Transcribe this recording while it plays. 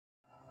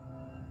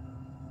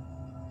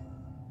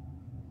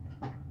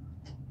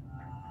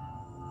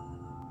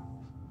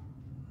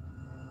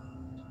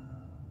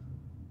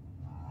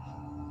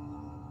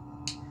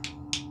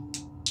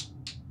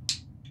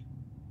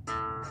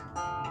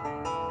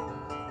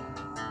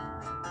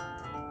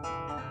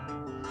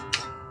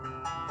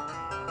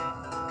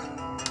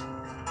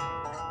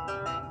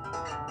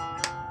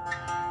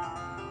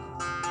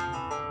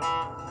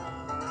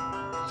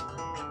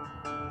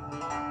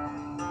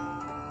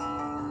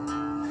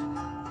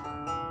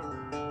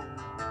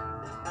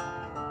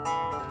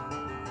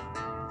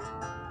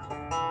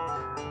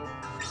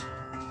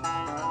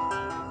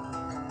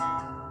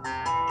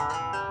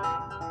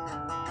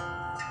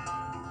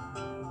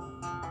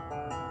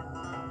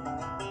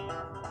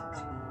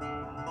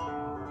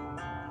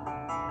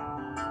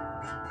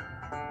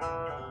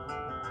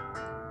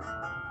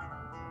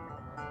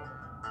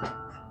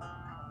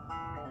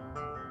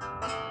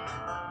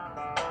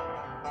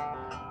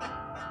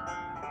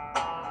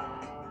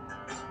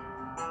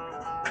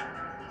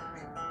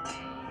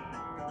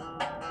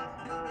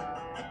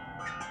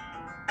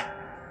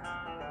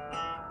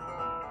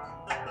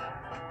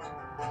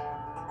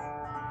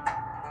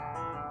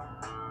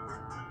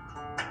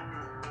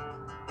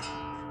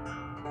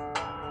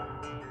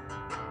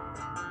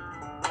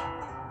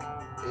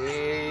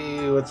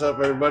Hey, what's up,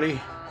 everybody?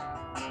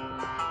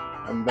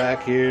 I'm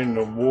back here in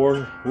the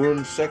war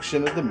room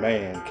section of the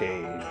man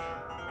cave.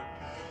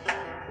 I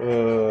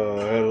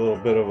had a little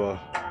bit of a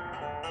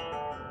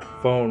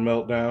phone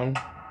meltdown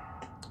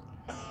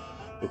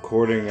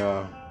recording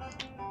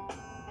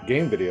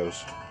game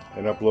videos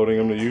and uploading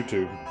them to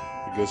YouTube.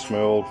 I guess my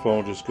old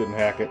phone just couldn't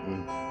hack it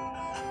and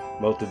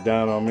melted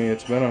down on me.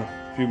 It's been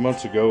a few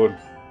months ago, and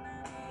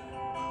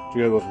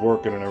together with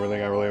working and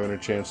everything, I really haven't had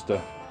a chance to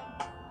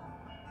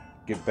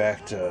get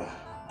back to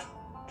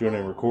doing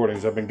any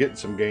recordings. I've been getting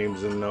some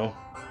games in though,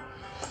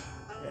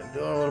 and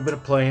doing a little bit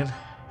of playing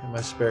in my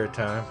spare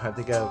time. I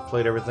think I've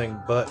played everything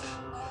but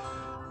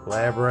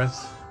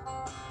Labyrinth,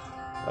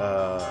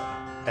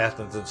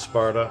 Athens and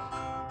Sparta,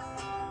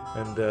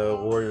 and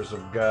Warriors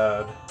of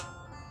God.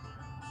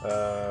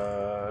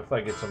 If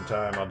I get some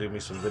time, I'll do me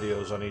some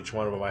videos on each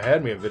one of them. I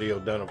had me a video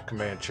done of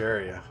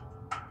Comancheria,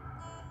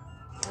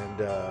 and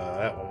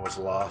that one was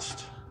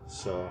lost,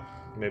 so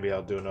maybe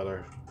I'll do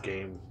another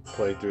game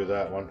playthrough of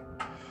that one.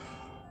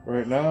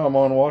 Right now I'm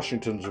on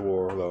Washington's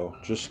War though.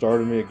 Just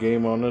started me a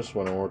game on this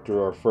one, and we're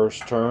through our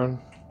first turn.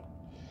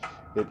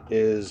 It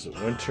is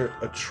Winter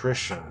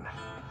Attrition.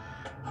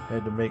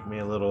 Had to make me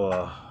a little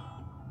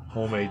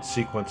homemade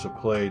sequence of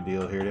play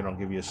deal here. They don't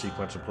give you a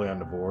sequence of play on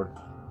the board.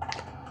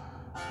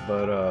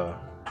 But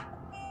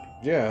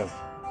yeah,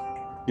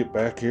 get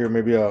back here,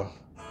 maybe I'll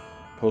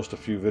post a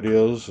few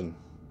videos. And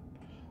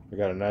I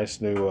got a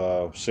nice new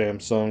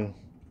Samsung,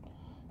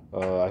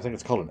 I think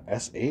it's called an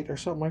S8 or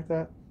something like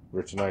that.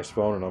 It's a nice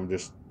phone, and I'm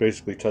just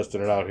basically testing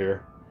it out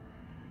here,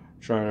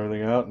 trying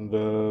everything out, and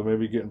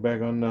maybe getting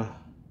back on the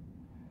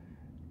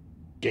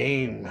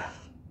game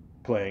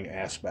playing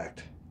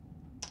aspect.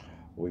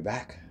 We'll be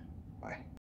back.